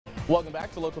Welcome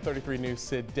back to Local 33 News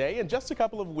today. In just a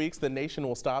couple of weeks, the nation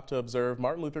will stop to observe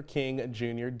Martin Luther King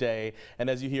Jr. Day. And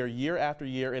as you hear year after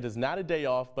year, it is not a day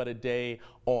off, but a day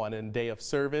on, and a day of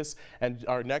service. And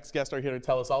our next guests are here to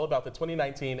tell us all about the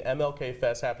 2019 MLK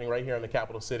Fest happening right here in the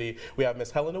capital city. We have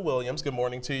Ms. Helena Williams. Good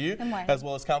morning to you. Good morning. As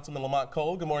well as Councilman Lamont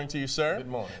Cole. Good morning to you, sir. Good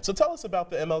morning. So tell us about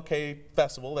the MLK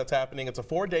Festival that's happening. It's a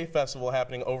 4-day festival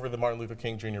happening over the Martin Luther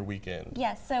King Jr. weekend.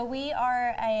 Yes, so we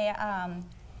are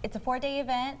it's a 4-day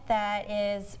event that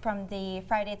is from the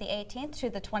Friday the 18th to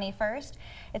the 21st.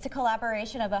 It's a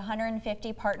collaboration of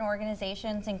 150 partner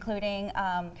organizations, including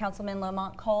Councilman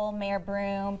Lamont Cole, Mayor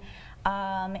Broome,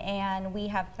 and we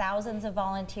have thousands of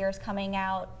volunteers coming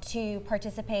out to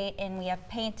participate in. We have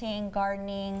painting,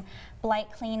 gardening,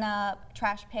 blight cleanup,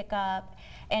 trash pickup,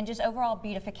 and just overall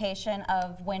beautification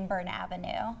of Winburn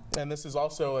Avenue. And this is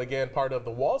also, again, part of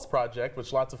the Walls Project,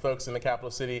 which lots of folks in the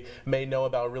capital city may know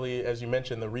about, really, as you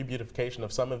mentioned, the re-beautification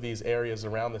of some of these areas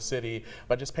around the city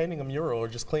by just painting a mural or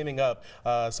just cleaning up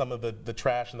some of the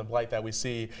trash and the blight that we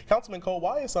see. Councilman Cole,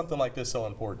 why is something like this so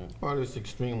important? Well, it's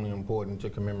extremely important to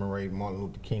commemorate Martin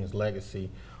Luther King's legacy.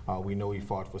 We know he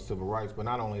fought for civil rights, but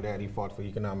not only that, he fought for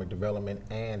economic development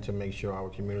and to make sure our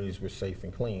communities were safe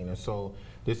and clean. And so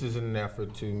this is an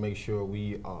effort to make sure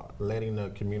we are letting the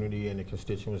community and the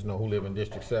constituents know who live in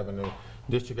District 7, the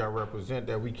district I represent,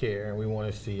 that we care and we want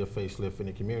to see a facelift in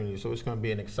the community. So it's going to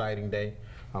be an exciting day.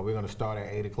 We're going to start at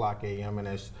 8 a.m. and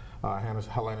as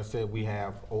Helena said, we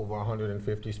have over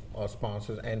 150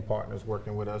 sponsors and partners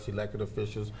working with us, elected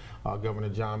officials. Governor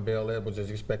John Bel Edwards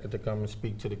is expected to come and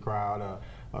speak to the crowd.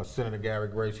 Congressman Gary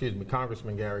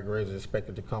Graves is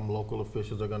expected to come. Local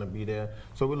officials are going to be there.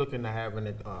 So we're looking to having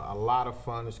a lot of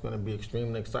fun. It's going to be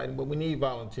extremely exciting, but we need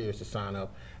volunteers to sign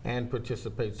up and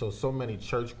participate. So many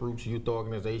church groups, youth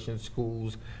organizations,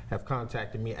 schools have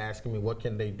contacted me asking me what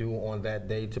can they do on that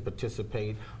day to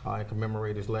participate and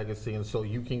commemorate his legacy. And so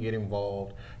you can get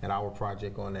involved in our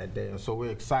project on that day. And so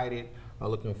we're excited.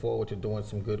 Looking forward to doing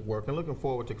some good work and looking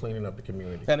forward to cleaning up the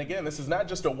community. And again, this is not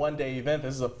just a 1-day event.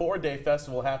 This is a 4-day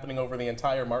festival happening over the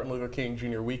entire Martin Luther King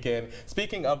Jr. weekend.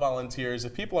 Speaking of volunteers,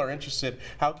 if people are interested,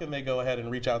 how can they go ahead and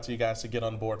reach out to you guys to get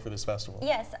on board for this festival?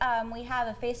 Yes, we have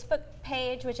a Facebook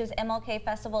page, which is MLK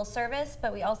Festival Service,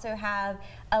 but we also have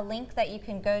a link that you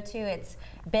can go to. It's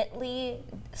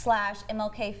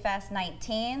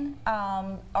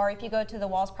bit.ly/MLKFest19, or if you go to the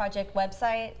Walls Project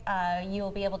website, you will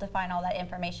be able to find all that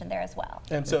information there as well.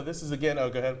 And so this is, again, oh,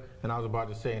 go ahead. And I was about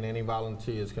to say, and any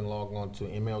volunteers can log on to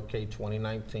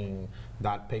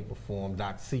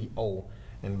mlk2019.paperform.co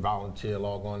and volunteer,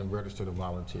 log on and register to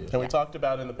volunteer. And we talked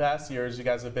about in the past years, you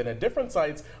guys have been at different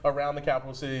sites around the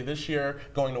capital city. This year,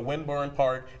 going to Winburn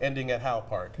Park, ending at Howell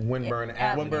Park. Winburn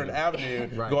Avenue. Winburn Avenue,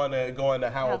 right. going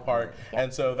to Howell Park. Yep.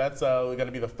 And so that's going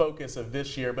to be the focus of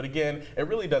this year. But again, it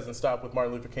really doesn't stop with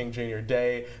Martin Luther King Jr.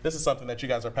 Day. This is something that you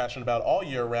guys are passionate about all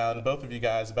year round, both of you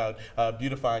guys, about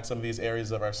beautifying some of these areas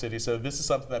of our city. So this is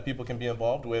something that people can be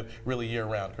involved with really year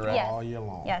round, correct? Yes. All year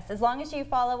long. Yes, as long as you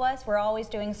follow us, we're always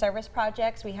doing service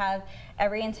projects. We have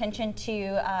every intention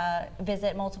to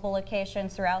visit multiple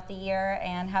locations throughout the year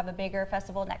and have a bigger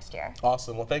festival next year.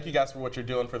 Awesome. Well, thank you guys for what you're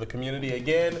doing for the community.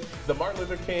 Again, the Martin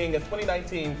Luther King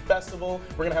 2019 Festival.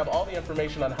 We're going to have all the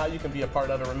information on how you can be a part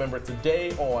of it. Remember, it's a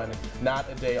day on,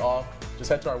 not a day off. Just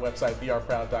head to our website,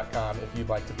 beourcrowd.com, if you'd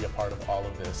like to be a part of all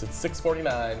of this. It's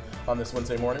 6:49 on this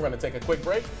Wednesday morning. We're going to take a quick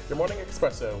break. Your Morning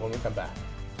Espresso when we come back.